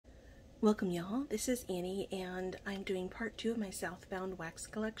Welcome y'all, this is Annie and I'm doing part 2 of my Southbound wax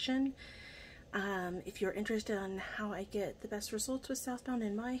collection. If you're interested on how I get the best results with Southbound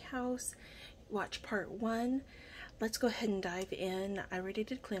in my house, watch part 1. Let's go ahead and dive in. I already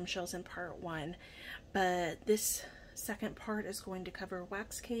did clamshells in part 1, but this second part is going to cover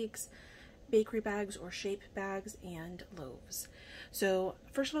wax cakes, bakery bags or shape bags, and loaves. So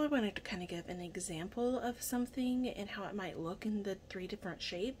first of all, I wanted to kind of give an example of something and how it might look in the 3 different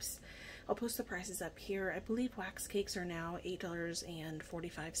shapes. I'll post the prices up here. I believe wax cakes are now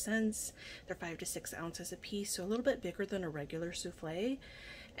 $8.45. They're 5 to 6 ounces a piece, so a little bit bigger than a regular souffle.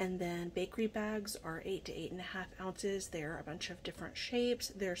 And then bakery bags are 8 to 8.5 ounces. They're a bunch of different shapes.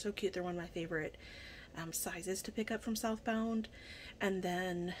 They're so cute. They're one of my favorite sizes to pick up from Southbound. And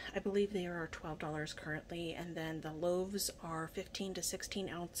then I believe they are $12 currently. And then the loaves are 15 to 16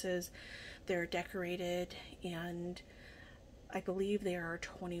 ounces. They're decorated, and I believe they are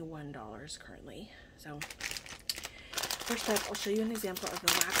 $21 currently. So first up, I'll show you an example of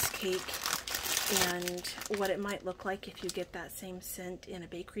the wax cake and what it might look like if you get that same scent in a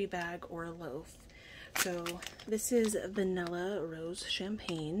bakery bag or a loaf. So this is Vanilla Rose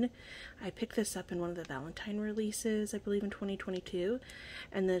Champagne. I picked this up in one of the Valentine releases, I believe in 2022.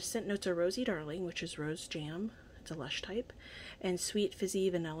 And the scent notes are Rosy Darling, which is rose jam. It's a lush type, and Sweet Fizzy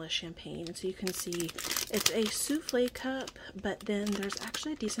Vanilla Champagne. And so you can see it's a souffle cup, but then there's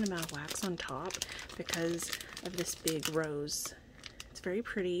actually a decent amount of wax on top because of this big rose. It's very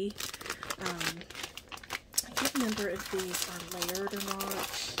pretty. I can't remember if these are layered or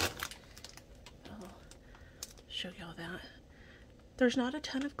not. I'll show y'all that. There's not a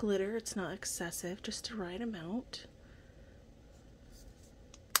ton of glitter. It's not excessive, just the right amount.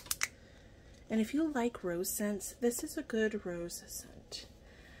 And if you like rose scents, this is a good rose scent.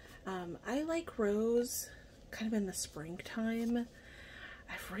 I like rose kind of in the springtime.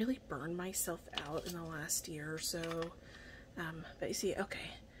 I've really burned myself out in the last year or so. But you see,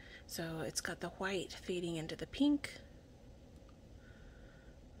 okay, so it's got the white fading into the pink.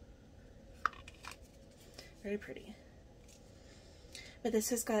 Very pretty. But this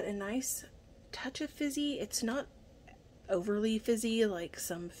has got a nice touch of fizzy. It's not overly fizzy like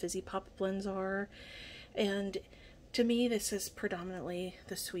some fizzy pop blends are, and to me this is predominantly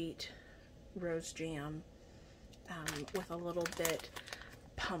the sweet rose jam with a little bit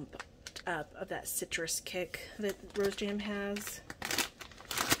pumped up of that citrus kick that rose jam has.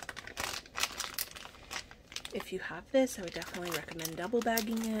 If you have this, I would definitely recommend double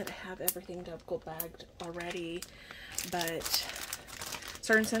bagging it. I have everything double bagged already, but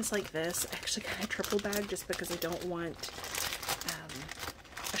certain scents like this, I actually kind of triple bag just because I don't want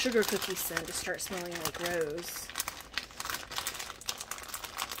a sugar cookie scent to start smelling like rose.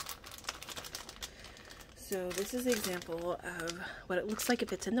 So this is an example of what it looks like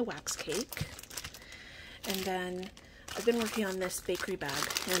if it's in the wax cake. And then I've been working on this bakery bag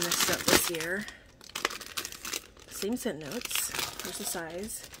in this set this year. Same scent notes, here's the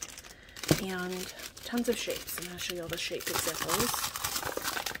size, and tons of shapes. I'm going to show you all the shape examples.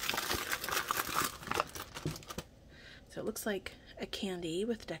 So it looks like a candy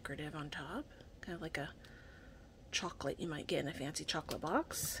with decorative on top, kind of like a chocolate you might get in a fancy chocolate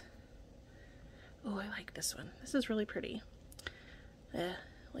box. Oh, I like this one. This is really pretty.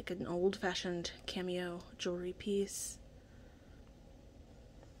 Like an old-fashioned cameo jewelry piece.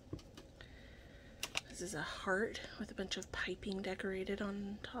 This is a heart with a bunch of piping decorated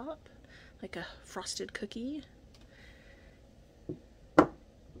on top, like a frosted cookie.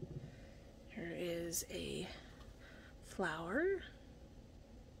 Here is a flower.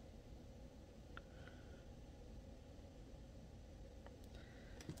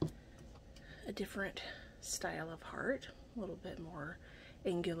 A different style of heart, a little bit more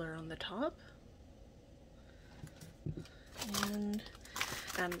angular on the top. And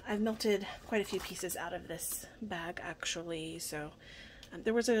I've melted quite a few pieces out of this bag actually, so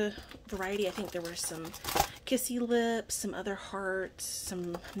there was a variety. I think there were some kissy lips, some other hearts,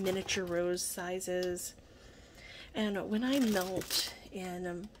 some miniature rose sizes. And when I melt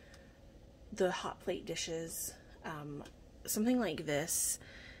in the hot plate dishes, something like this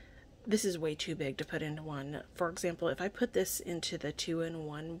is way too big to put into one. For example, if I put this into the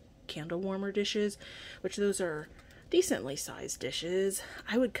 2-in-1 candle warmer dishes, which those are decently sized dishes,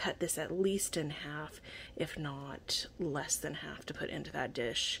 I would cut this at least in half, if not less than half, to put into that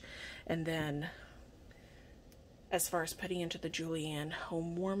dish. And then as far as putting into the Julienne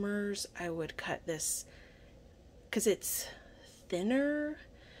home warmers, I would cut this because it's thinner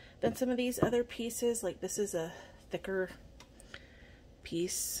than some of these other pieces. Like this is a thicker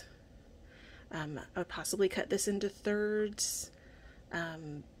piece. I would possibly cut this into thirds,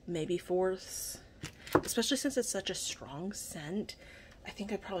 maybe fourths, especially since it's such a strong scent. I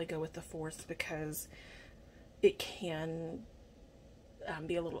think I'd probably go with the fourths because it can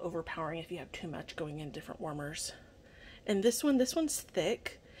be a little overpowering if you have too much going in different warmers. And this one's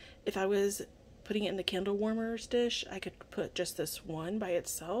thick. If I was putting it in the candle warmers dish, I could put just this one by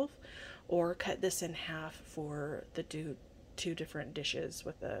itself, or cut this in half for the two different dishes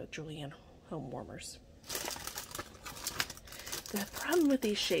with the Julienne home warmers. The problem with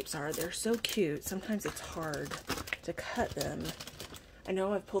these shapes are they're so cute, sometimes it's hard to cut them. I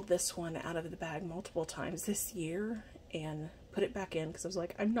know I've pulled this one out of the bag multiple times this year and put it back in because I was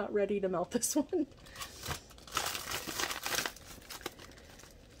like, I'm not ready to melt this one.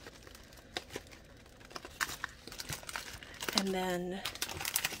 And then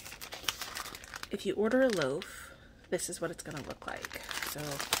if you order a loaf, this is what it's going to look like. So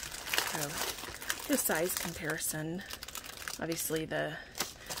the size comparison. Obviously the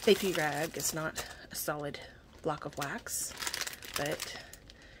bakery rag is not a solid block of wax, but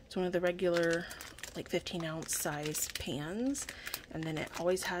it's one of the regular like 15-ounce size pans, and then it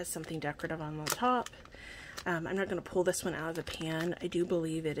always has something decorative on the top. I'm not going to pull this one out of the pan. I do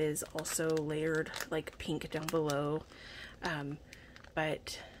believe it is also layered like pink down below,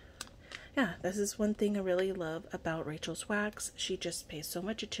 but yeah, this is one thing I really love about Rachel's wax. She just pays so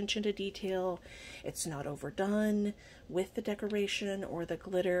much attention to detail. It's not overdone with the decoration or the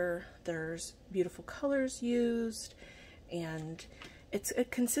glitter. There's beautiful colors used, and it's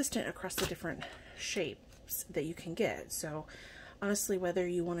consistent across the different shapes that you can get. So honestly, whether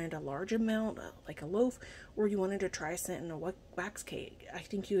you wanted a large amount, like a loaf, or you wanted to try something in a wax cake, I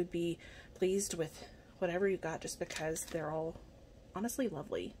think you would be pleased with whatever you got, just because they're all honestly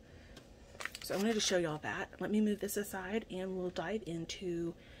lovely. So I wanted to show y'all that. Let me move this aside and we'll dive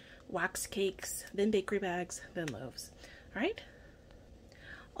into wax cakes, then bakery bags, then loaves.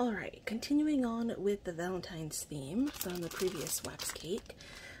 All right, continuing on with the Valentine's theme from the previous wax cake.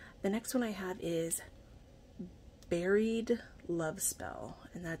 The next one I have is Berried Love Spell,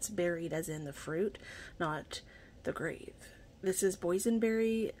 and that's berried as in the fruit, not the grave. This is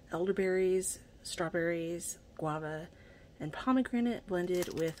boysenberry, elderberries, strawberries, guava, and pomegranate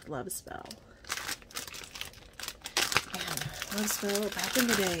blended with Love Spell. And Love Spell, back in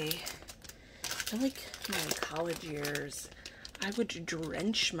the day, I feel like my college years, I would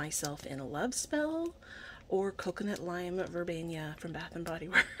drench myself in Love Spell or Coconut Lime Verbena from Bath and Body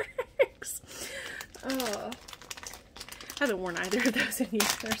Works. Oh, I haven't worn either of those in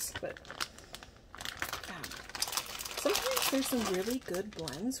years, but sometimes there's some really good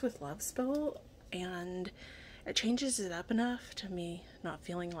blends with Love Spell, and it changes it up enough to me not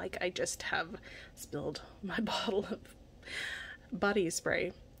feeling like I just have spilled my bottle of body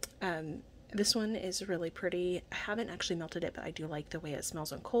spray. This one is really pretty. I haven't actually melted it, but I do like the way it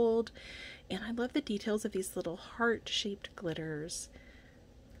smells on cold, and I love the details of these little heart-shaped glitters.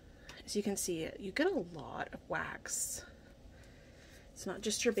 As you can see, you get a lot of wax. It's not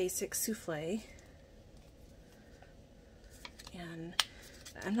just your basic souffle. And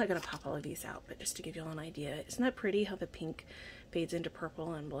I'm not going to pop all of these out, but just to give you all an idea. Isn't that pretty how the pink fades into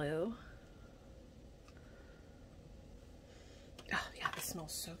purple and blue? Oh yeah, this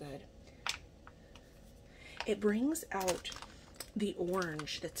smells so good. It brings out the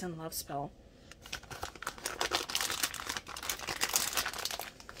orange that's in Love Spell.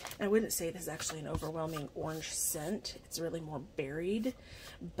 I wouldn't say this is actually an overwhelming orange scent. It's really more berried,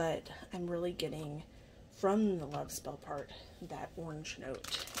 but I'm really getting from the Love Spell part that orange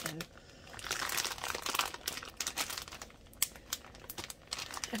note. And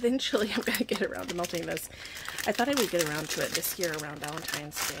eventually I'm going to get around to melting this. I thought I would get around to it this year around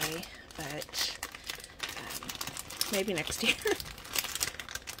Valentine's Day, but maybe next year.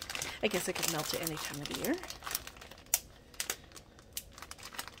 I guess I could melt it any time of the year.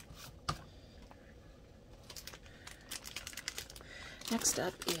 Next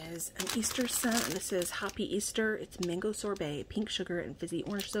up is an Easter scent. This is Happy Easter. It's mango sorbet, pink sugar, and fizzy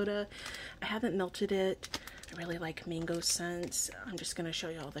orange soda. I haven't melted it. I really like mango scents. I'm just going to show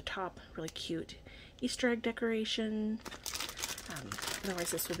you all the top. Really cute Easter egg decoration.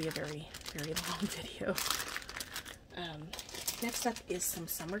 Otherwise, this will be a very, very long video. Next up is some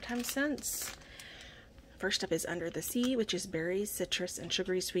summertime scents. First up is Under the Sea, which is berries, citrus, and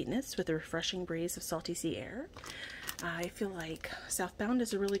sugary sweetness with a refreshing breeze of salty sea air. I feel like Southbound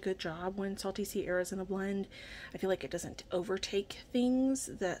does a really good job when salty sea air is in a blend. I feel like it doesn't overtake things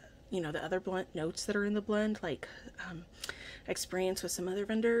that, you know, the other blend notes that are in the blend, like experience with some other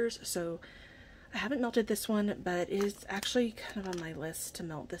vendors. So I haven't melted this one, but it is actually kind of on my list to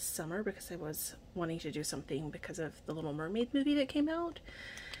melt this summer because I was wanting to do something because of the Little Mermaid movie that came out.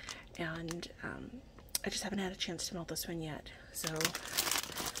 And I just haven't had a chance to melt this one yet. So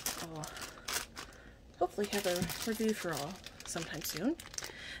I'll hopefully have a review for all sometime soon.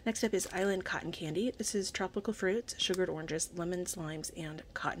 Next up is Island Cotton Candy. This is tropical fruits, sugared oranges, lemons, limes, and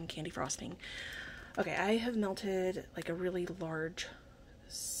cotton candy frosting. Okay, I have melted like a really large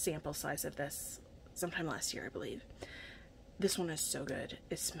sample size of this sometime last year, I believe. This one is so good.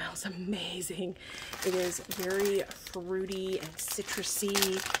 It smells amazing. It is very fruity and citrusy,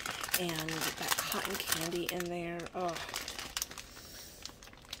 and that cotton candy in there. Oh,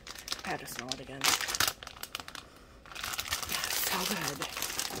 I had to smell it again. So good.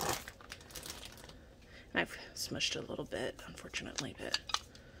 I've smushed it a little bit, unfortunately, but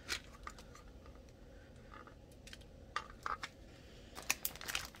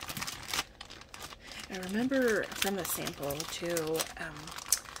I remember from the sample too,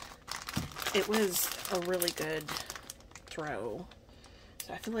 it was a really good throw.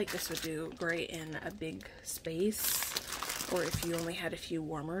 So I feel like this would do great in a big space, or if you only had a few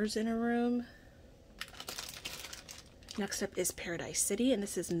warmers in a room. Next up is Paradise City, and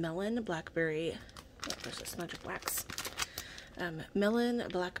this is melon, blackberry, oh, there's a smudge of wax. Melon,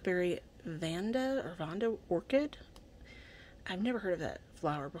 blackberry, Vanda orchid. I've never heard of that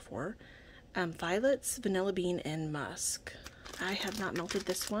flower before. Violets, vanilla bean, and musk. I have not melted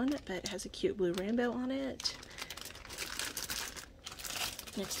this one, but it has a cute blue rainbow on it.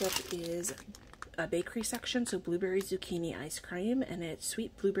 Next up is a bakery section, so blueberry zucchini ice cream, and it's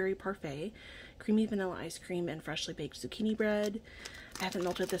sweet blueberry parfait, creamy vanilla ice cream, and freshly baked zucchini bread. I haven't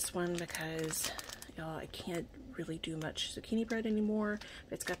melted this one because I can't really do much zucchini bread anymore,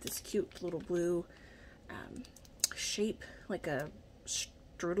 but it's got this cute little blue shape, like a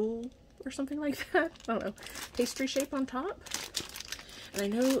strudel or something like that. I don't know, pastry shape on top. And I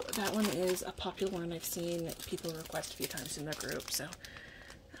know that one is a popular one. I've seen people request a few times in the group. So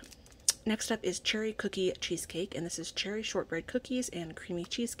next up is cherry cookie cheesecake, and this is cherry shortbread cookies and creamy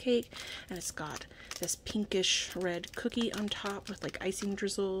cheesecake, and it's got this pinkish red cookie on top with like icing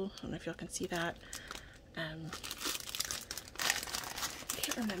drizzle. I don't know if y'all can see that. I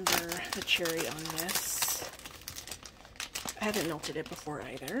can't remember the cherry on this. I haven't melted it before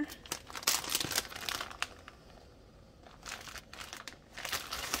either.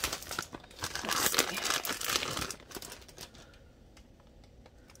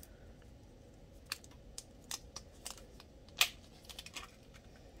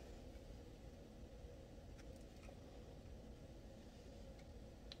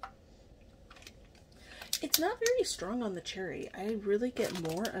 It's not very strong on the cherry. I really get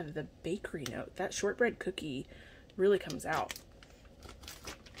more of the bakery note. That shortbread cookie really comes out.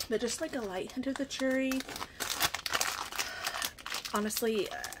 But just like a light hint of the cherry. Honestly,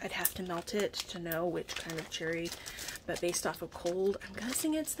 I'd have to melt it to know which kind of cherry. But based off of cold, I'm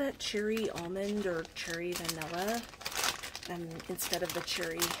guessing it's that cherry almond or cherry vanilla instead of the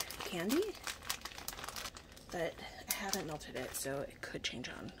cherry candy. But I haven't melted it, so it could change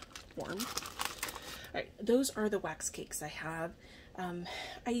on warm. Alright, those are the wax cakes I have.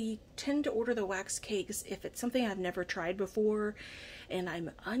 I tend to order the wax cakes if it's something I've never tried before, and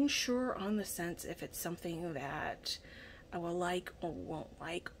I'm unsure on the sense if it's something that I will like or won't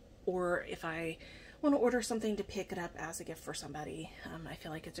like, or if I want to order something to pick it up as a gift for somebody. I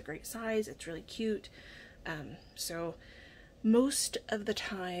feel like it's a great size, it's really cute. So most of the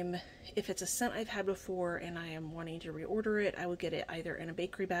time, if it's a scent I've had before and I am wanting to reorder it, I will get it either in a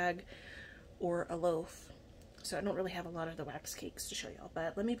bakery bag or a loaf. So I don't really have a lot of the wax cakes to show y'all,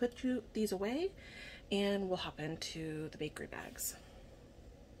 but let me put these away and we'll hop into the bakery bags.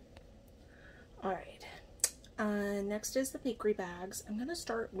 Alright, next is the bakery bags. I'm going to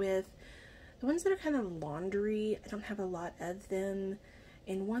start with the ones that are kind of laundry. I don't have a lot of them,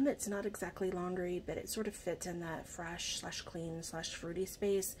 and one that's not exactly laundry, but it sort of fits in that fresh / clean / fruity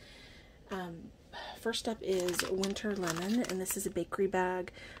space. First up is Winter Lemon, and this is a bakery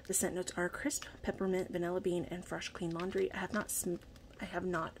bag. The scent notes are crisp, peppermint, vanilla bean, and fresh clean laundry. I have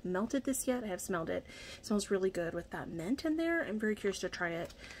not melted this yet. I have smelled it. It smells really good with that mint in there. I'm very curious to try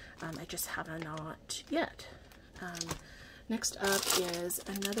it. I just have not yet. Next up is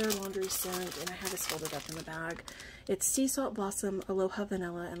another laundry scent, and I have this folded up in the bag. It's Sea Salt Blossom, Aloha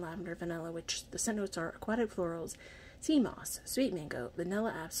Vanilla, and Lavender Vanilla, which the scent notes are aquatic florals, sea moss, sweet mango,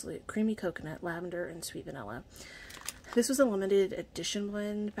 vanilla absolute, creamy coconut, lavender, and sweet vanilla. This was a limited edition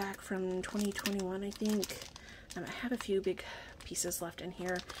blend back from 2021, I think. I have a few big pieces left in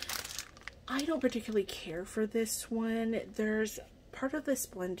here. I don't particularly care for this one. There's part of this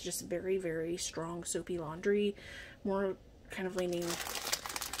blend is just very, very strong soapy laundry, more kind of leaning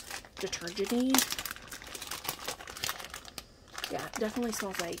detergent-y. Yeah, it definitely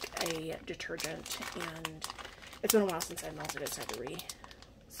smells like a detergent, and it's been a while since I melted it, so I had to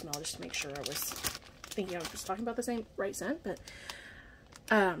re-smell just to make sure I was thinking I was talking about the same right scent, but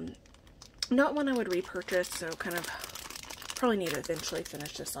not one I would repurchase, so kind of probably need to eventually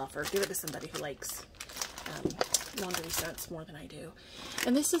finish this off or give it to somebody who likes laundry scents more than I do.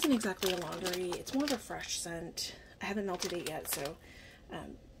 And this isn't exactly a laundry, it's more of a fresh scent. I haven't melted it yet, so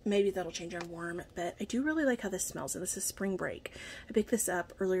maybe that'll change on warm, but I do really like how this smells, and this is Spring Break. I picked this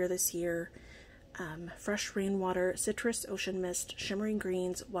up earlier this year. Fresh rainwater, citrus, ocean mist, shimmering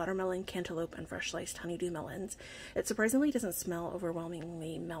greens, watermelon, cantaloupe, and fresh sliced honeydew melons. It surprisingly doesn't smell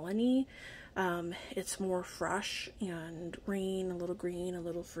overwhelmingly melony. It's more fresh and rain, a little green, a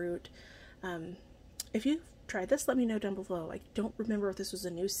little fruit. If you've tried this, let me know down below. I don't remember if this was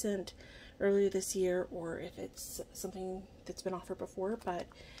a new scent earlier this year or if it's something that's been offered before, but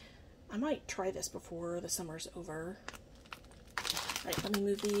I might try this before the summer's over. Alright, let me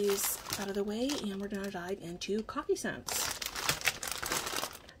move these out of the way, and we're going to dive into coffee scents.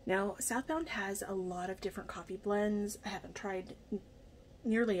 Now, Southbound has a lot of different coffee blends. I haven't tried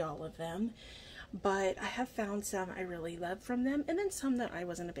nearly all of them, but I have found some I really love from them, and then some that I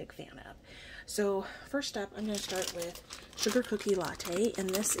wasn't a big fan of. So, first up, I'm going to start with Sugar Cookie Latte, and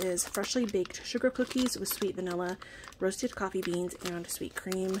this is freshly baked sugar cookies with sweet vanilla, roasted coffee beans, and sweet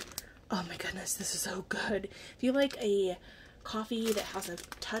cream. Oh my goodness, this is so good. If you like a coffee that has a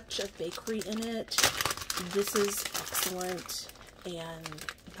touch of bakery in it, this is excellent and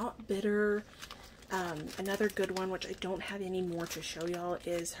not bitter. Another good one, which I don't have any more to show y'all,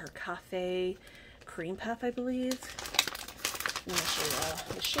 is her Cafe Cream Puff, I believe. I'm going to show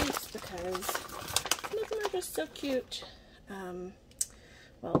y'all the shapes because some of them are just so cute.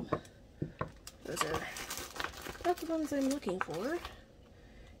 Well, those are not the ones I'm looking for.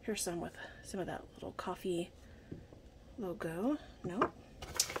 Here's some with some of that little coffee logo. No.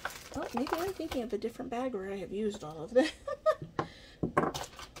 Oh, maybe I'm thinking of a different bag where I have used all of them.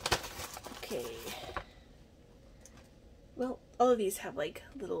 Okay. Well, all of these have like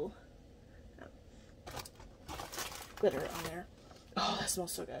little glitter on there. Oh, that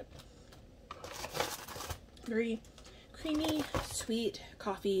smells so good. Very creamy, sweet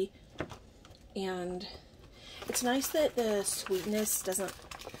coffee, and it's nice that the sweetness doesn't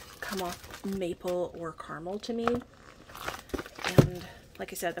come off maple or caramel to me. And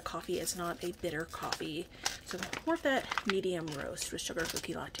like I said, the coffee is not a bitter coffee, so more of that medium roast with Sugar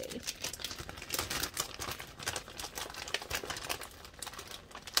Cookie Latte.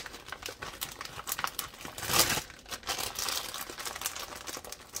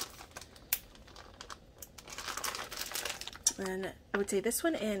 And I would say this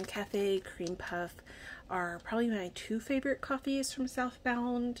one and Cafe Cream Puff are probably my two favorite coffees from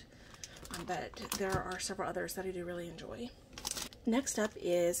Southbound, but there are several others that I do really enjoy. Next up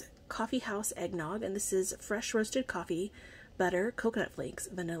is Coffee House Eggnog, and this is fresh roasted coffee, butter, coconut flakes,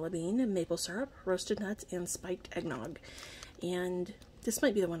 vanilla bean, maple syrup, roasted nuts, and spiked eggnog. And this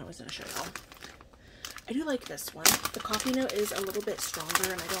might be the one I was going to show y'all. I do like this one. The coffee note is a little bit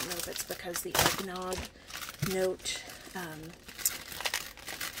stronger, and I don't know if it's because the eggnog note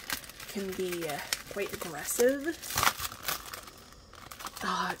can be quite aggressive.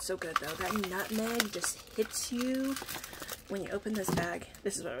 Oh, it's so good though. That nutmeg just hits you when you open this bag.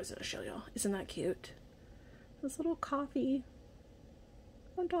 This is what I was going to show y'all. Isn't that cute? This little coffee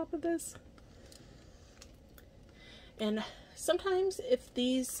on top of this. And sometimes if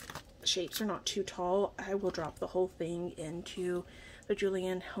these shapes are not too tall, I will drop the whole thing into the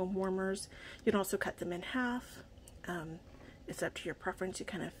Julian home warmers. You can also cut them in half. It's up to your preference. You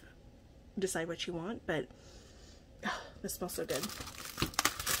kind of decide what you want, but oh, this smells so good.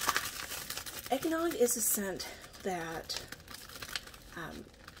 Eggnog is a scent that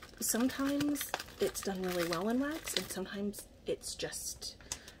sometimes it's done really well in wax, and sometimes it's just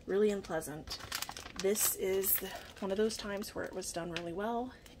really unpleasant. This is one of those times where it was done really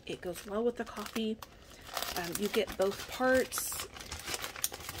well. It goes well with the coffee. You get both parts,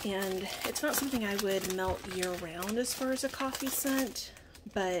 and it's not something I would melt year-round as far as a coffee scent,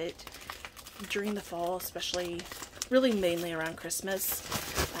 but during the fall, especially, really mainly around Christmas,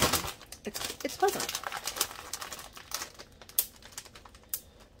 it's pleasant.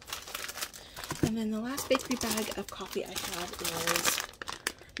 And then the last bakery bag of coffee I have is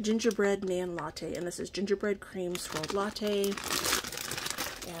Gingerbread Man Latte, and this is gingerbread cream swirled latte.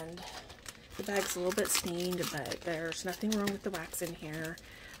 And the bag's a little bit stained, but there's nothing wrong with the wax in here.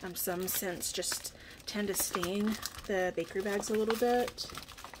 Some scents just tend to stain the bakery bags a little bit.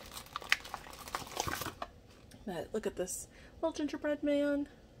 But look at this little gingerbread man.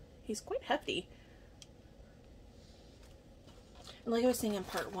 He's quite hefty. And like I was saying in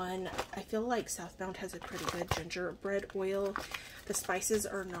part one, I feel like Southbound has a pretty good gingerbread oil. The spices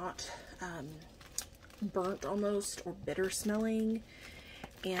are not burnt almost or bitter smelling.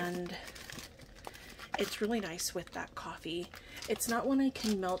 And it's really nice with that coffee. It's not one I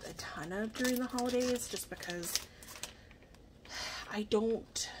can melt a ton of during the holidays just because I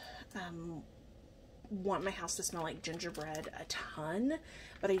don't want my house to smell like gingerbread a ton,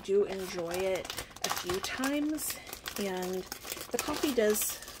 but I do enjoy it a few times, and the coffee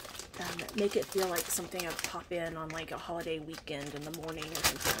does make it feel like something I'd pop in on like a holiday weekend in the morning or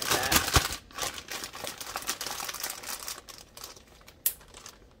something like that.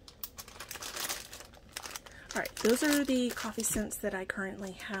 Alright, those are the coffee scents that I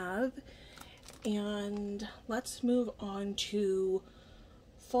currently have, and let's move on to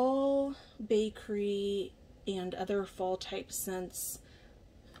fall bakery and other fall type scents,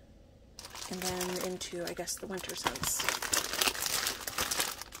 and then into, I guess, the winter scents.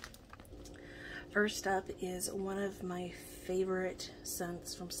 First up is one of my favorite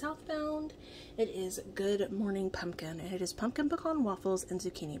scents from Southbound. It is Good Morning Pumpkin, and it is pumpkin pecan waffles and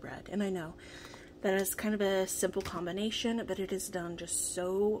zucchini bread. And I know that is kind of a simple combination, but it is done just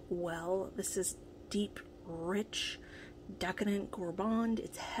so well. This is deep, rich, decadent gourmand.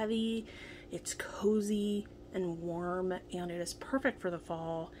 It's heavy, it's cozy and warm, and it is perfect for the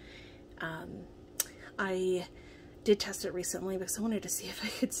fall. I did test it recently because I wanted to see if I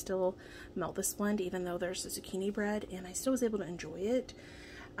could still melt this blend even though there's the zucchini bread, and I still was able to enjoy it.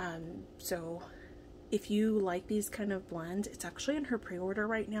 So if you like these kind of blends, it's actually in her pre-order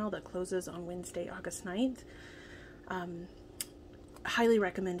right now that closes on Wednesday, August 9th. Highly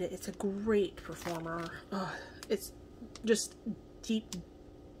recommend it. It's a great performer. It's just deep,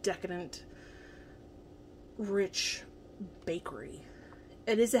 decadent, rich bakery.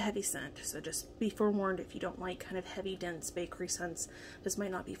 It is a heavy scent, so just be forewarned if you don't like kind of heavy, dense bakery scents. This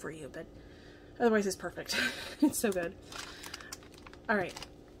might not be for you, but otherwise it's perfect. It's so good. Alright,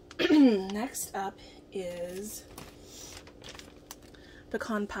 next up is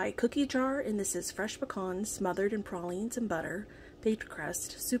pecan pie cookie jar, and this is fresh pecans smothered in pralines and butter, baked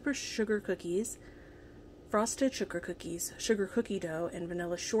crust, super sugar cookies, frosted sugar cookies, sugar cookie dough, and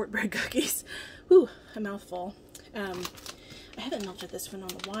vanilla shortbread cookies. Whew, a mouthful. I haven't melted this one in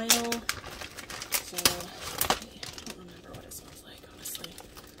a while, so I don't remember what it smells like, honestly.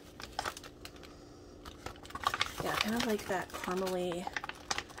 Yeah, kind of like that caramely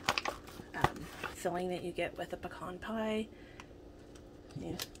filling that you get with a pecan pie.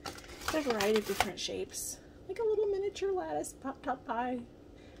 Yeah, a variety of different shapes, like a little miniature lattice pop-top pie.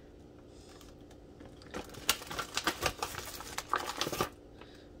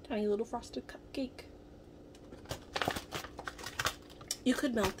 Tiny little frosted cupcake. You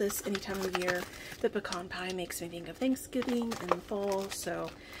could melt this any time of year. The pecan pie makes me think of Thanksgiving and fall, so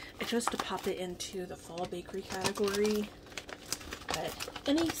I chose to pop it into the fall bakery category. But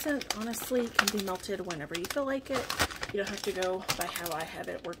any scent, honestly, can be melted whenever you feel like it. You don't have to go by how I have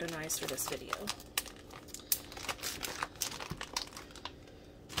it organized for this video.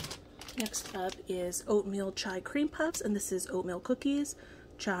 Next up is oatmeal chai cream puffs, and this is oatmeal cookies,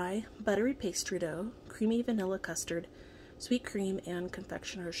 chai, buttery pastry dough, creamy vanilla custard, sweet cream, and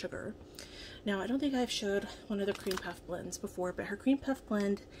confectioner sugar. Now, I don't think I've showed one of the cream puff blends before, but her cream puff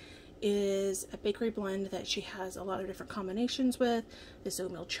blend is a bakery blend that she has a lot of different combinations with. This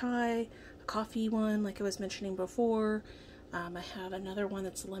oatmeal chai, a coffee one like I was mentioning before. I have another one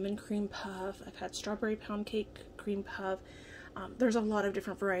that's lemon cream puff. I've had strawberry pound cake cream puff. There's a lot of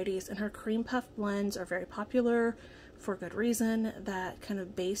different varieties, and her cream puff blends are very popular for good reason. That kind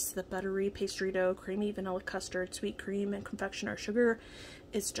of base, the buttery pastry dough, creamy vanilla custard, sweet cream, and confectioner sugar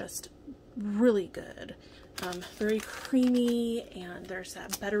is just really good. Very creamy, and there's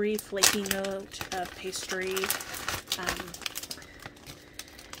that buttery flaky note of pastry,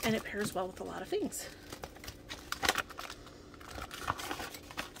 and it pairs well with a lot of things.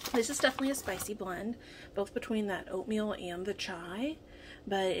 This is definitely a spicy blend, both between that oatmeal and the chai,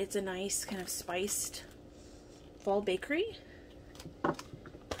 but it's a nice kind of spiced fall bakery. Oh,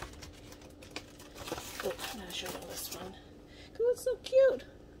 I'm gonna show you this one. Oh, it's so cute.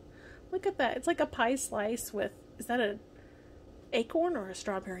 Look at that. It's like a pie slice with, is that an acorn or a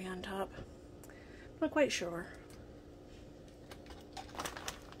strawberry on top? I'm not quite sure.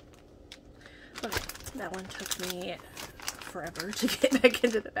 Okay, that one took me forever to get back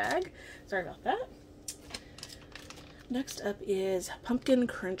into the bag. Sorry about that. Next up is pumpkin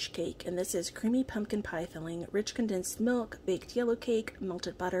crunch cake, and this is creamy pumpkin pie filling, rich condensed milk, baked yellow cake,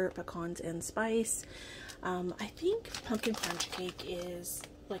 melted butter, pecans, and spice. I think pumpkin crunch cake is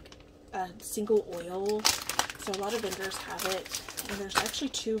like a single oil, so a lot of vendors have it, and there's actually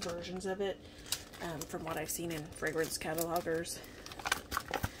 2 versions of it from what I've seen in fragrance catalogers.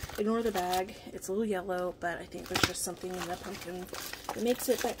 Ignore the bag, it's a little yellow, but I think there's just something in the pumpkin that makes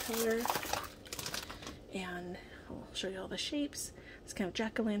it that color. And I'll show you all the shapes. It's kind of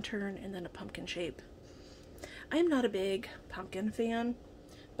jack-o'-lantern and then a pumpkin shape. I'm not a big pumpkin fan,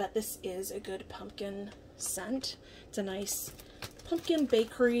 but this is a good pumpkin scent. It's a nice pumpkin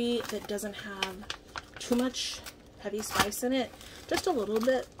bakery that doesn't have too much heavy spice in it, just a little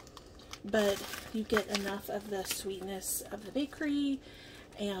bit, but you get enough of the sweetness of the bakery,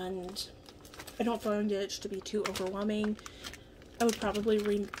 and I don't find it to be too overwhelming. I would probably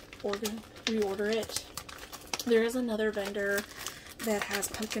reorder it. There is another vendor that has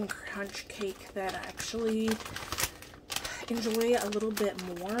pumpkin crunch cake that I actually enjoy a little bit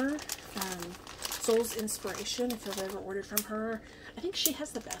more. Soul's Inspiration, if you've ever ordered from her. I think she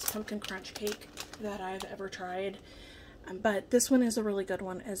has the best pumpkin crunch cake that I've ever tried. But this one is a really good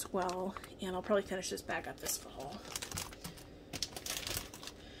one as well, and I'll probably finish this bag up this fall.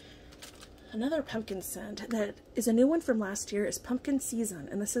 Another pumpkin scent that is a new one from last year is Pumpkin Season,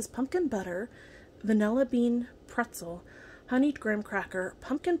 and this is pumpkin butter, vanilla bean pretzel, honeyed graham cracker,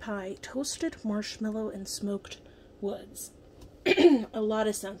 pumpkin pie, toasted marshmallow, and smoked woods. A lot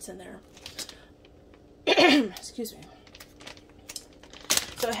of scents in there. Excuse me.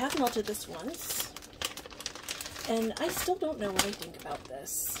 So I have melted this once, and I still don't know what I think about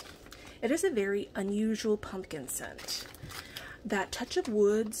this. It is a very unusual pumpkin scent. That touch of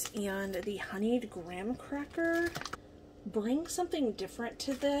woods and the honeyed graham cracker bring something different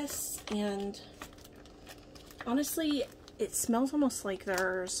to this, and honestly, it smells almost like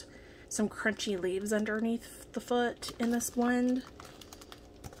there's some crunchy leaves underneath the foot in this blend.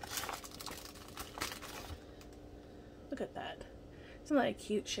 Look at that. Isn't that a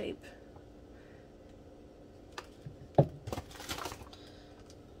cute shape?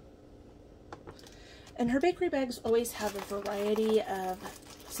 And her bakery bags always have a variety of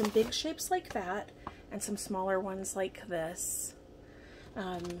some big shapes like that and some smaller ones like this.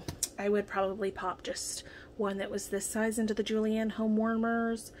 I would probably pop just one that was this size into the Julienne home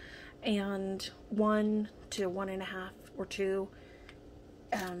warmers, and 1 to 1.5 or 2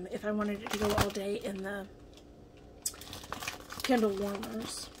 if I wanted it to go all day in the candle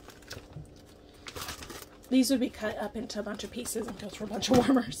warmers. These would be cut up into a bunch of pieces and go through a bunch of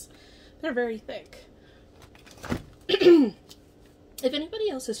warmers. They're very thick. If anybody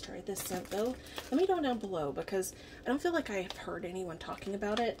else has tried this scent though, let me know down below, because I don't feel like I've heard anyone talking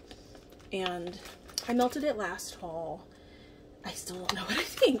about it, and I melted it last fall. I still don't know what I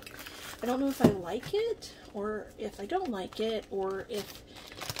think. I don't know if I like it, or if I don't like it, or if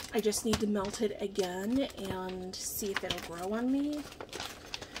I just need to melt it again and see if it'll grow on me.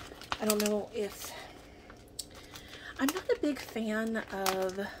 I don't know if... I'm not a big fan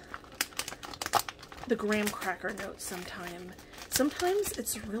of the graham cracker notes sometimes. Sometimes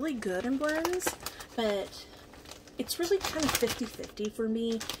it's really good in blends, but it's really kind of 50-50 for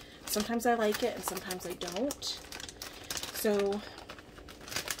me. Sometimes I like it and sometimes I don't. So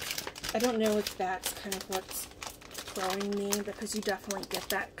I don't know if that's kind of what's throwing me, because you definitely get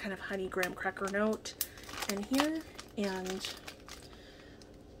that kind of honey graham cracker note in here, and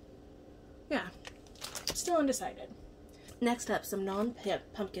yeah, still undecided. Next up, some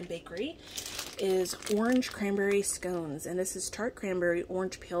non-pumpkin bakery is orange cranberry scones, and this is tart cranberry,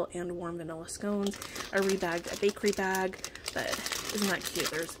 orange peel, and warm vanilla scones. I rebagged a bakery bag, but isn't that cute?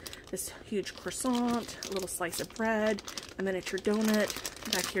 There's this huge croissant, a little slice of bread, a miniature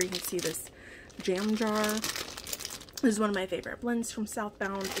donut. Back here you can see this jam jar. This is one of my favorite blends from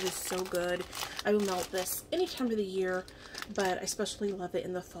Southbound. It is so good. I will melt this any time of the year, but I especially love it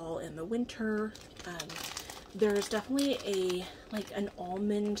in the fall and the winter. There's definitely an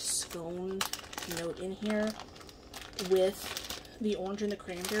almond scone note in here with the orange and the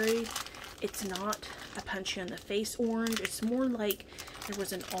cranberry. It's not a punchy on the face orange. It's more like there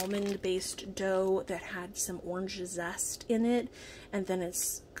was an almond based dough that had some orange zest in it, and then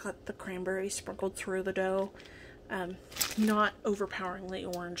it's got the cranberry sprinkled through the dough. Not overpoweringly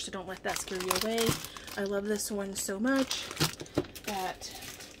orange, so don't let that scare you away. I love this one so much that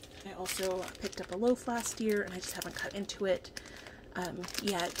I also picked up a loaf last year, and I just haven't cut into it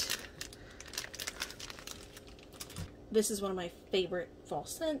yet. This is one of my favorite fall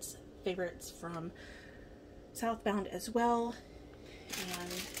scents, favorites from Southbound as well.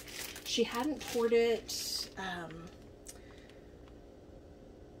 And she hadn't poured it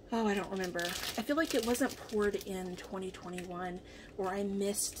Oh, I don't remember. I feel like it wasn't poured in 2021, or I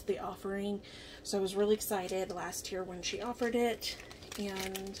missed the offering. So I was really excited last year when she offered it,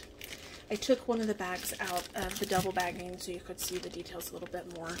 and I took one of the bags out of the double bagging so you could see the details a little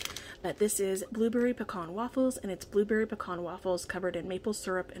bit more. But this is blueberry pecan waffles, and it's blueberry pecan waffles covered in maple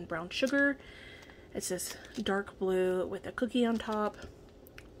syrup and brown sugar. It's this dark blue with a cookie on top.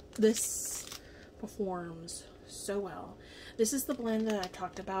 This performs so well. This is the blend that I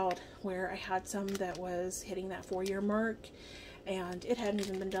talked about where I had some that was hitting that 4-year mark, and it hadn't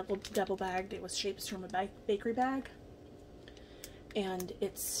even been double bagged. It was shapes from a bakery bag, and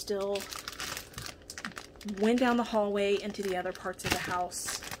it still went down the hallway into the other parts of the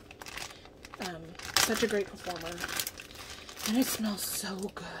house. Such a great performer, and it smells so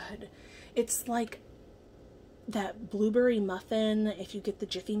good. It's like that blueberry muffin if you get the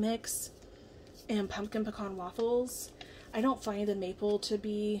Jiffy Mix, and pumpkin pecan waffles. I don't find the maple to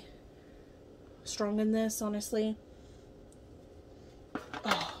be strong in this, honestly.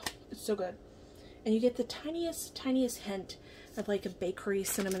 Oh, it's so good. And you get the tiniest hint of like a bakery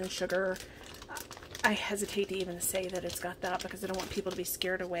cinnamon and sugar. I hesitate to even say that it's got that because I don't want people to be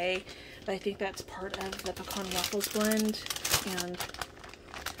scared away, but I think that's part of the pecan waffles blend. And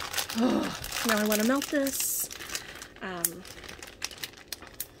oh, now I want to melt this.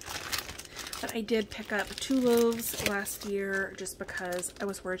 But I did pick up 2 loaves last year just because I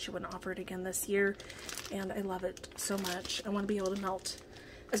was worried she wouldn't offer it again this year, and I love it so much. I want to be able to melt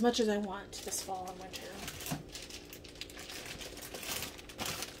as much as I want this fall and winter.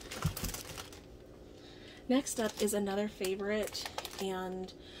 Next up is another favorite,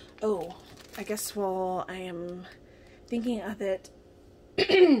 and oh, I guess while I am thinking of it,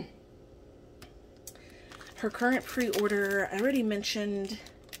 her current pre-order, I already mentioned,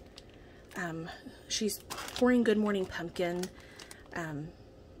 she's pouring Good Morning Pumpkin,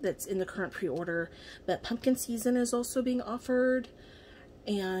 that's in the current pre-order, but pumpkin season is also being offered,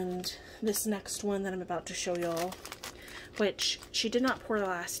 and this next one that I'm about to show y'all, which she did not pour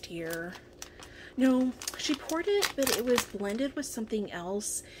last year. No, she poured it, but it was blended with something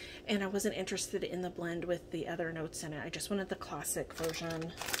else, and I wasn't interested in the blend with the other notes in it. I just wanted the classic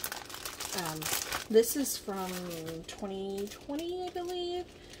version. This is from 2020, I believe.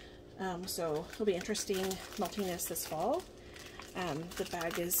 So it'll be interesting melting this fall. The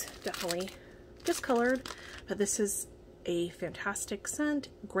bag is definitely discolored, but this is a fantastic scent,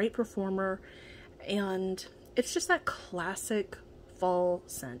 great performer, and it's just that classic fall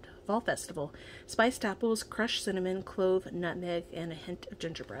scent, fall festival. Spiced apples, crushed cinnamon, clove, nutmeg, and a hint of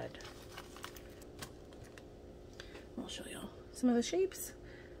gingerbread. I'll show y'all some of the shapes.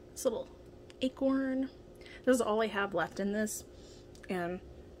 This little acorn. This is all I have left in this, and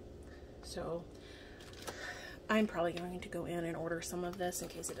so I'm probably going to go in and order some of this in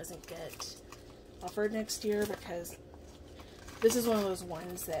case it doesn't get offered next year, because this is one of those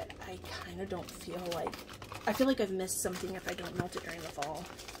ones that I kind of don't feel like, I feel like I've missed something if I don't melt it during the fall.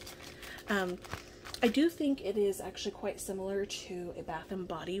 I do think it is actually quite similar to a Bath and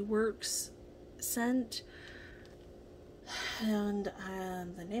Body Works scent, and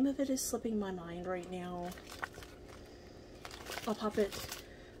the name of it is slipping my mind right now. I'll pop it,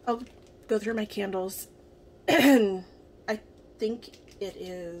 I'll go through my candles. I think it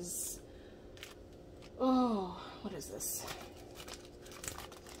is, oh, what is this?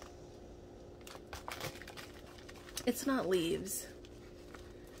 It's not Leaves.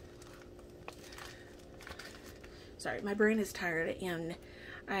 Sorry, my brain is tired, and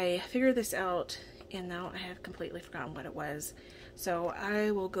I figured this out, and now I have completely forgotten what it was. So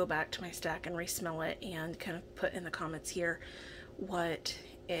I will go back to my stack and re-smell it and kind of put in the comments here what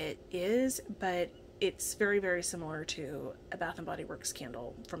it is, but it's very, very similar to a Bath and Body Works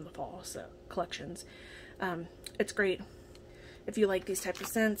candle from the fall collections. It's great if you like these types of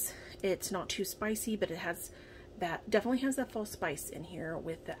scents. It's not too spicy, but it has that, definitely has that fall spice in here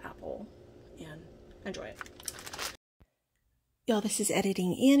with the apple, and enjoy it. Y'all, this is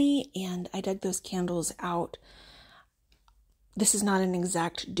Editing Annie, and I dug those candles out. This is not an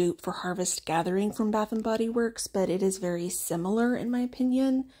exact dupe for Harvest Gathering from Bath and Body Works, but it is very similar in my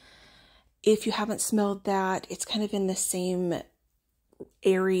opinion. If you haven't smelled that, it's kind of in the same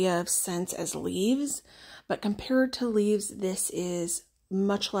area of scents as Leaves, but compared to Leaves, this is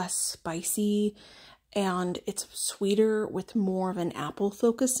much less spicy, and it's sweeter with more of an apple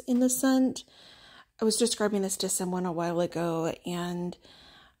focus in the scent. I was describing this to someone a while ago, and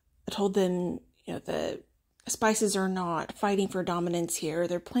I told them, you know, the spices are not fighting for dominance here.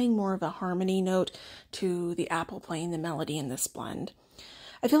 They're playing more of a harmony note to the apple playing the melody in this blend.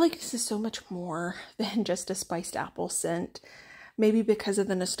 I feel like this is so much more than just a spiced apple scent. maybe because of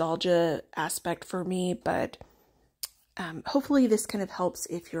the nostalgia aspect for me, but hopefully this kind of helps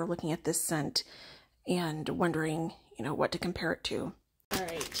if you're looking at this scent and wondering, you know, what to compare it to. All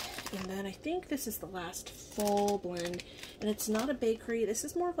right, and then I think this is the last fall blend, and it's not a bakery. This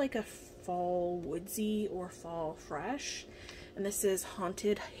is more of like a fall woodsy or fall fresh, and this is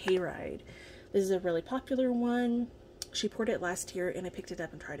Haunted Hayride. This is a really popular one. She poured it last year, and I picked it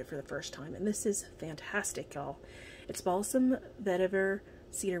up and tried it for the first time, and this is fantastic, y'all. It's balsam, vetiver,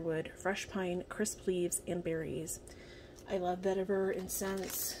 cedarwood, fresh pine, crisp leaves, and berries. I love vetiver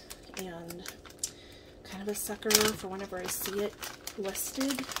incense, and kind of a sucker for whenever I see it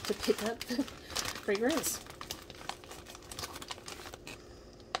listed to pick up the fragrance.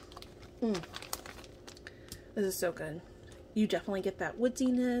 This is so good. You definitely get that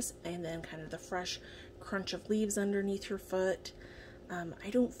woodsiness and then kind of the fresh crunch of leaves underneath your foot. I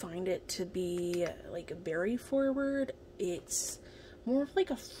don't find it to be like very forward. It's more of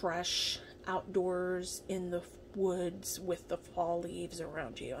like a fresh outdoors in the woods with the fall leaves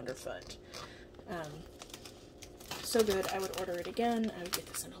around you underfoot. So good. I would order it again. I would get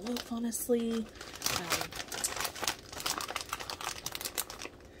this in a loaf, honestly.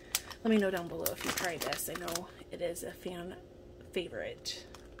 Let me know down below if you try this. I know it is a fan favorite.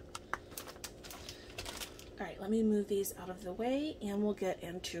 All right, let me move these out of the way and we'll get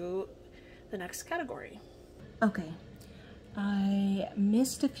into the next category. Okay, I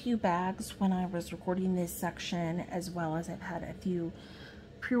missed a few bags when I was recording this section, as well as I've had a few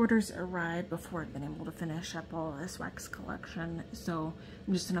pre-orders arrive before I've been able to finish up all this wax collection. So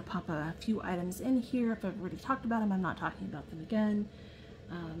I'm just gonna pop a few items in here. If I've already talked about them, I'm not talking about them again.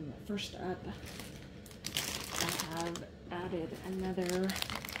 First up, I have added another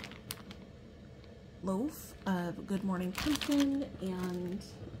loaf of Good Morning Pumpkin and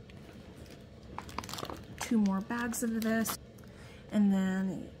 2 more bags of this. And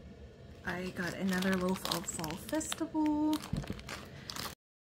then I got another loaf of Fall Festival.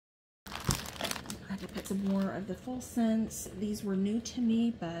 I had to put some more of the fall scents. These were new to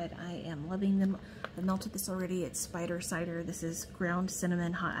me, but I am loving them. I've melted this already. It's spider cider. This is ground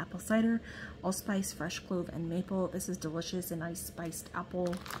cinnamon hot apple cider, allspice, fresh clove, and maple. This is delicious and nice spiced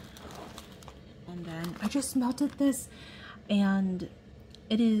apple. And then I just melted this and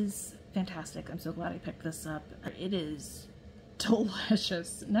it is fantastic. I'm so glad I picked this up. It is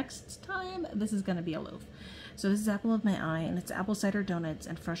delicious. Next time, this is gonna be a loaf. So this is apple of my eye, and it's apple cider donuts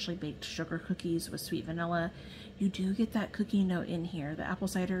and freshly baked sugar cookies with sweet vanilla. You do get that cookie note in here. The apple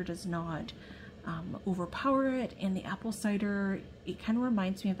cider does not overpower it, and the apple cider, it kind of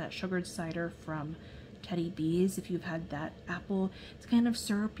reminds me of that sugared cider from Teddy B's. If you've had that apple, it's kind of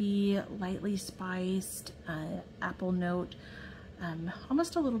syrupy, lightly spiced apple note,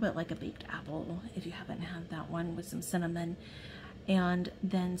 almost a little bit like a baked apple if you haven't had that one, with some cinnamon, and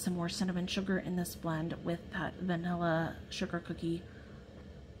then some more cinnamon sugar in this blend with that vanilla sugar cookie.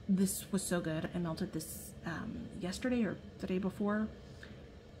 This was so good. I melted this yesterday or the day before,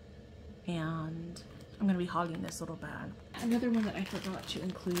 and I'm going to be hogging this little bag. Another one that I forgot to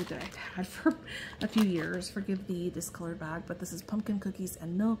include that I've had for a few years, forgive the discolored bag, but this is pumpkin cookies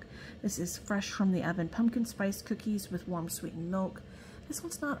and milk. This is fresh from the oven pumpkin spice cookies with warm sweetened milk. This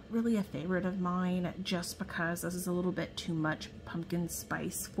one's not really a favorite of mine just because this is a little bit too much pumpkin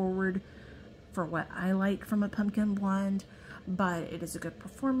spice forward for what I like from a pumpkin blend, but it is a good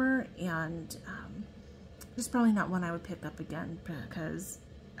performer, and it's probably not one I would pick up again because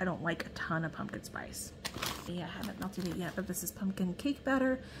I don't like a ton of pumpkin spice. Yeah, I haven't melted it yet, but this is pumpkin cake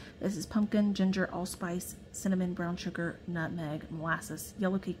batter. This is pumpkin, ginger, allspice, cinnamon, brown sugar, nutmeg, molasses,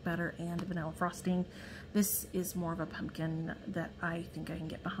 yellow cake batter, and vanilla frosting. This is more of a pumpkin that I think I can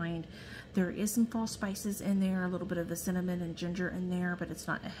get behind. There is some fall spices in there, a little bit of the cinnamon and ginger in there, but it's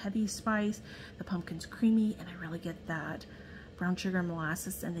not a heavy spice. The pumpkin's creamy, and I really get that brown sugar,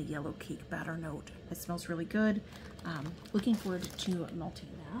 molasses, and the yellow cake batter note. It smells really good. Looking forward to melting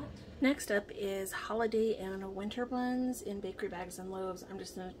that. Next up is holiday and winter blends in bakery bags and loaves. I'm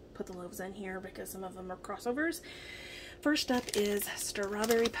just gonna put the loaves in here because some of them are crossovers. First up is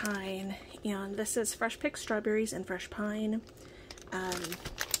strawberry pine, and this is fresh picked strawberries and fresh pine.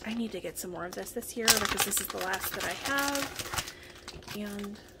 I need to get some more of this year because this is the last that I have,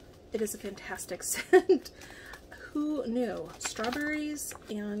 and it is a fantastic scent. Who knew? Strawberries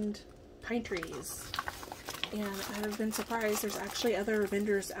and pine trees. And I've been surprised there's actually other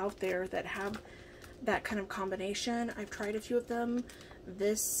vendors out there that have that kind of combination. I've tried a few of them.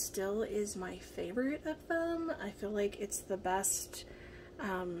 This still is my favorite of them. I feel like it's the best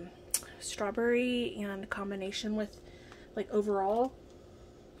strawberry and combination with, like, overall.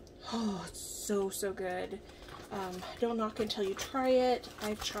 Oh, it's so good. Don't knock until you try it.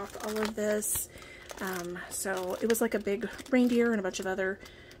 I've chopped all of this. So it was like a big reindeer and a bunch of other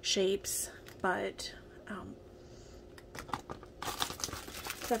shapes, but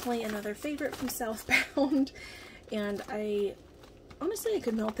definitely another favorite from Southbound. And honestly, I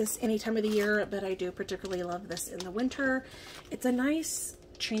could melt this any time of the year, but I do particularly love this in the winter. It's a nice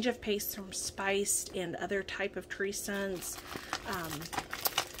change of pace from spiced and other type of tree scents.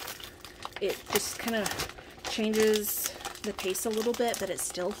 It just kind of changes the pace a little bit, but it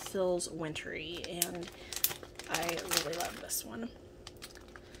still feels wintry, and I really love this one.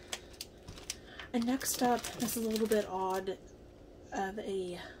 And next up, this is a little bit odd of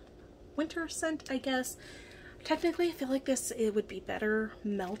a winter scent, I guess. Technically, I feel like it would be better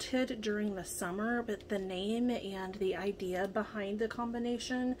melted during the summer, but the name and the idea behind the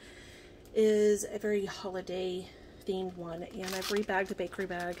combination is a very holiday themed one, and I've rebagged the bakery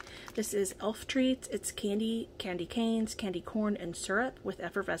bag. This is Elf Treats. It's candy canes, candy corn, and syrup with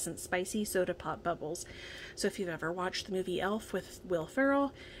effervescent spicy soda pop bubbles. So if you've ever watched the movie Elf with Will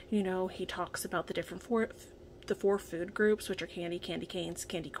Ferrell, you know he talks about the different four food groups, which are candy canes,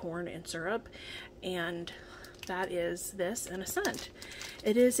 candy corn, and syrup, and that is this in a scent.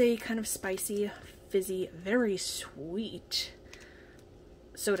 It is a kind of spicy, fizzy, very sweet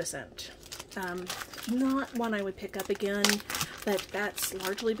soda scent. Not one I would pick up again, but that's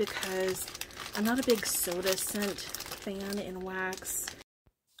largely because I'm not a big soda scent fan in wax.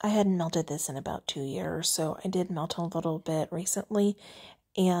 I hadn't melted this in about 2 years, so I did melt a little bit recently,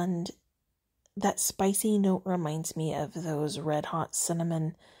 and that spicy note reminds me of those Red Hot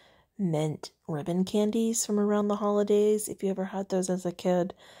cinnamon mint ribbon candies from around the holidays, if you ever had those as a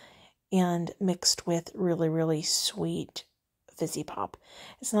kid, and mixed with really, really sweet fizzy pop.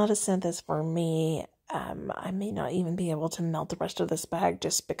 It's not a scent that's for me. I may not even be able to melt the rest of this bag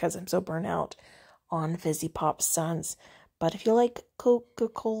just because I'm so burnt out on fizzy pop scents, but if you like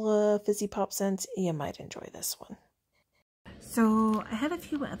Coca-Cola fizzy pop scents, you might enjoy this one. So I had a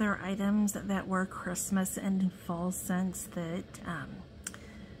few other items that were Christmas and fall scents that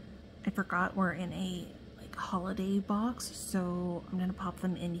I forgot were in a holiday box, so I'm gonna pop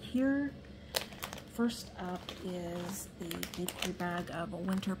them in here. First up is the bakery bag of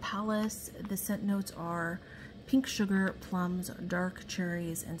Winter Palace. The scent notes are pink sugar, plums, dark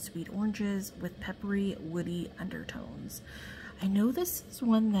cherries, and sweet oranges with peppery, woody undertones. I know this is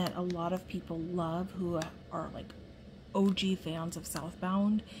one that a lot of people love who are like OG fans of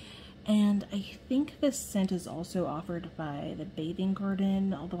Southbound, and I think this scent is also offered by the Bathing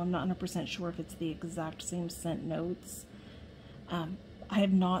Garden, although I'm not 100% sure if it's the exact same scent notes. I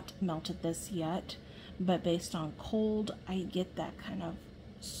have not melted this yet, but based on cold, I get that kind of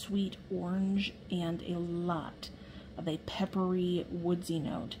sweet orange and a lot of a peppery woodsy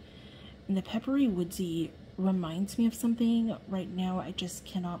note. And the peppery woodsy reminds me of something. Right now, I just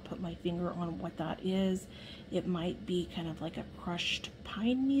cannot put my finger on what that is. It might be kind of like a crushed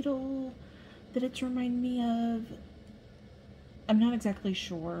pine needle that it's reminding me of. I'm not exactly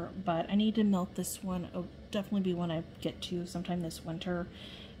sure, but I need to melt this one. It'll definitely be one I get to sometime this winter,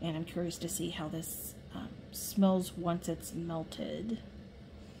 and I'm curious to see how this smells once it's melted.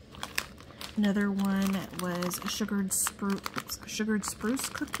 Another one was sugared spruce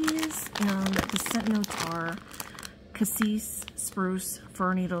cookies, and the scent notes are cassis, spruce,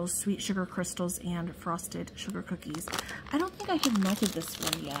 fir needles, sweet sugar crystals, and frosted sugar cookies. I don't think I have melted this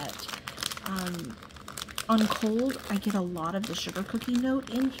one yet. On cold, I get a lot of the sugar cookie note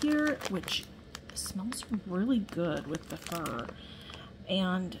in here, which smells really good with the fir.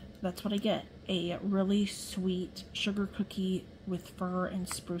 And that's what I get, a really sweet sugar cookie with fir and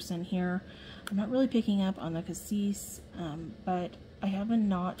spruce in here. I'm not really picking up on the cassis, but I haven't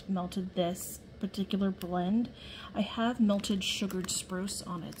not melted this particular blend. I have melted sugared spruce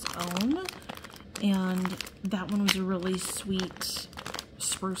on its own, and that one was a really sweet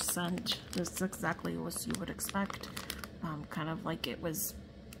spruce scent. This is exactly what you would expect, kind of like it was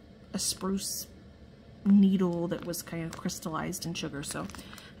a spruce needle that was kind of crystallized in sugar. So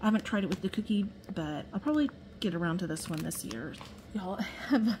I haven't tried it with the cookie, but I'll probably get around to this one this year. Y'all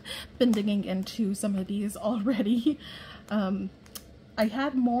have been digging into some of these already. I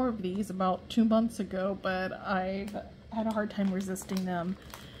had more of these about 2 months ago, but I've had a hard time resisting them.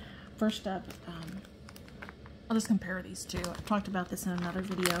 First up, I'll just compare these two. I talked about this in another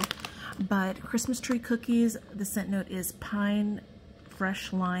video, but Christmas tree cookies, the scent note is pine,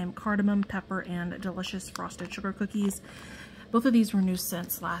 fresh lime, cardamom, pepper, and delicious frosted sugar cookies. Both of these were new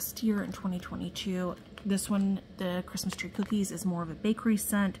scents last year in 2022. This one, the Christmas tree cookies, is more of a bakery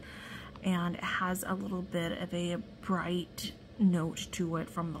scent, and it has a little bit of a bright note to it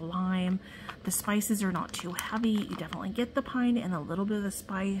from the lime. The spices are not too heavy. You definitely get the pine and a little bit of the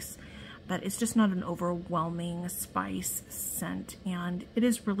spice, but it's just not an overwhelming spice scent, and it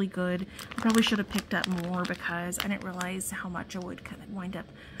is really good. I probably should have picked up more because I didn't realize how much it would kind of wind up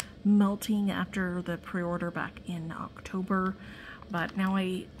melting after the pre-order back in October. But now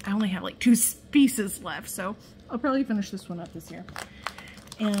I only have like 2 pieces left, so I'll probably finish this one up this year.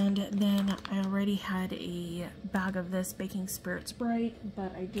 And then I already had a bag of this Baking Spirits Bright,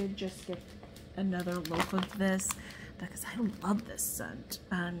 but I did just get another loaf of this because I love this scent.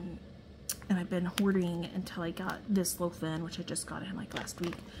 And I've been hoarding until I got this loaf in, which I just got in like last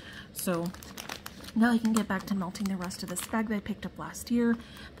week. So now I can get back to melting the rest of this bag that I picked up last year.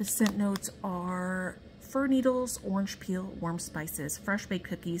 The scent notes are fir needles, orange peel, warm spices, fresh baked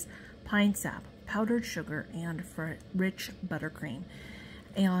cookies, pine sap, powdered sugar, and rich buttercream.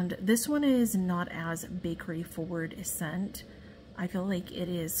 And this one is not as bakery forward scent. I feel like it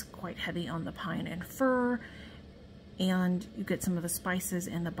is quite heavy on the pine and fir, and you get some of the spices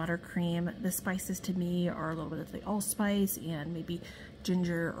and the buttercream. The spices to me are a little bit of the allspice and maybe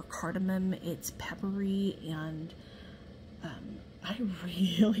ginger or cardamom. It's peppery, and I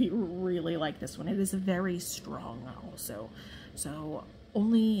really like this one. It is very strong also, so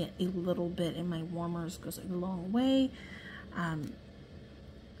only a little bit in my warmers goes a long way.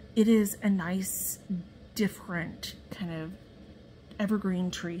 It is a nice, different kind of evergreen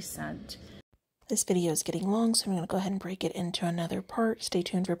tree scent. This video is getting long, so I'm going to go ahead and break it into another part. Stay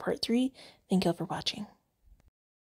tuned for part 3. Thank you all for watching.